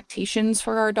expectations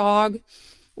for our dog,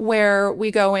 where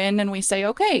we go in and we say,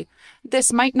 okay,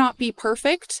 this might not be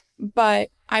perfect, but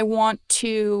I want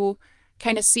to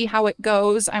kind of see how it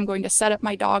goes. I'm going to set up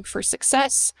my dog for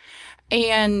success,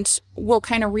 and we'll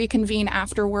kind of reconvene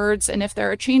afterwards. And if there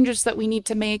are changes that we need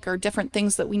to make or different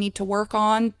things that we need to work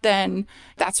on, then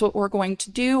that's what we're going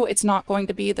to do. It's not going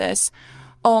to be this,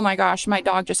 oh my gosh, my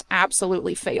dog just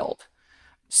absolutely failed.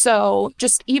 So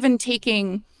just even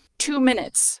taking 2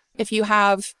 minutes, if you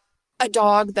have a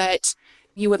dog that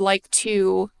you would like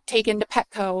to take into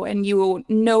Petco and you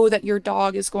know that your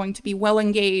dog is going to be well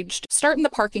engaged, start in the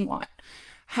parking lot.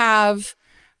 Have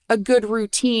a good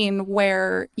routine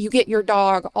where you get your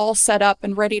dog all set up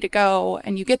and ready to go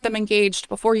and you get them engaged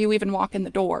before you even walk in the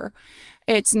door.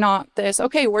 It's not this,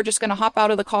 okay, we're just going to hop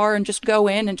out of the car and just go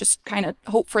in and just kind of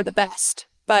hope for the best.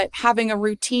 But having a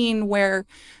routine where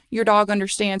your dog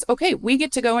understands, okay, we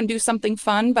get to go and do something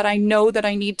fun, but I know that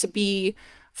I need to be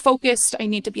focused, I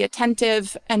need to be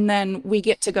attentive, and then we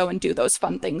get to go and do those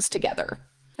fun things together.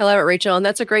 I love it, Rachel. And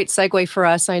that's a great segue for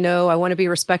us. I know I want to be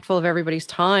respectful of everybody's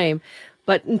time,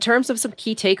 but in terms of some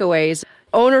key takeaways,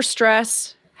 owner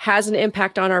stress has an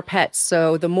impact on our pets.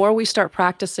 So the more we start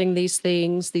practicing these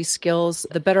things, these skills,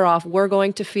 the better off we're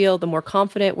going to feel, the more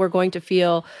confident we're going to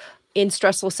feel in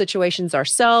stressful situations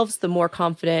ourselves, the more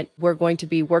confident we're going to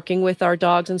be working with our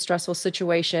dogs in stressful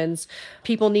situations.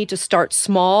 People need to start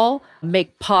small,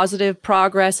 make positive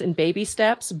progress in baby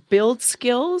steps, build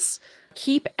skills,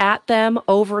 keep at them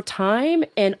over time,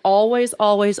 and always,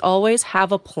 always, always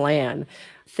have a plan.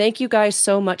 Thank you guys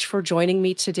so much for joining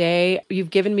me today. You've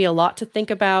given me a lot to think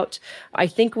about. I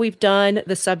think we've done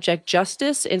the subject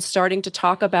justice in starting to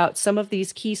talk about some of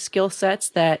these key skill sets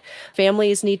that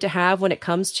families need to have when it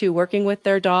comes to working with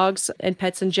their dogs and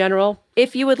pets in general.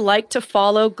 If you would like to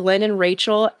follow Glenn and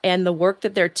Rachel and the work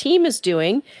that their team is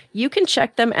doing, you can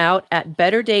check them out at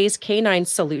Better Days Canine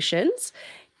Solutions.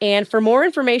 And for more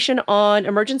information on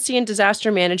emergency and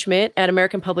disaster management at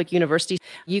American Public University,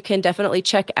 you can definitely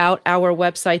check out our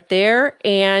website there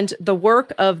and the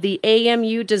work of the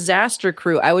AMU Disaster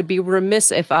Crew. I would be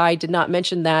remiss if I did not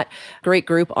mention that great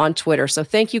group on Twitter. So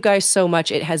thank you guys so much.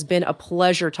 It has been a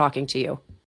pleasure talking to you.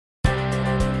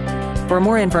 For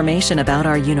more information about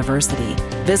our university,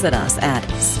 visit us at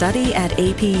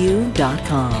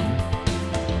studyatapu.com.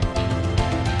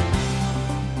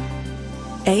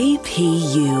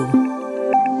 APU,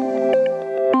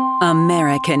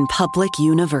 American Public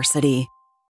University.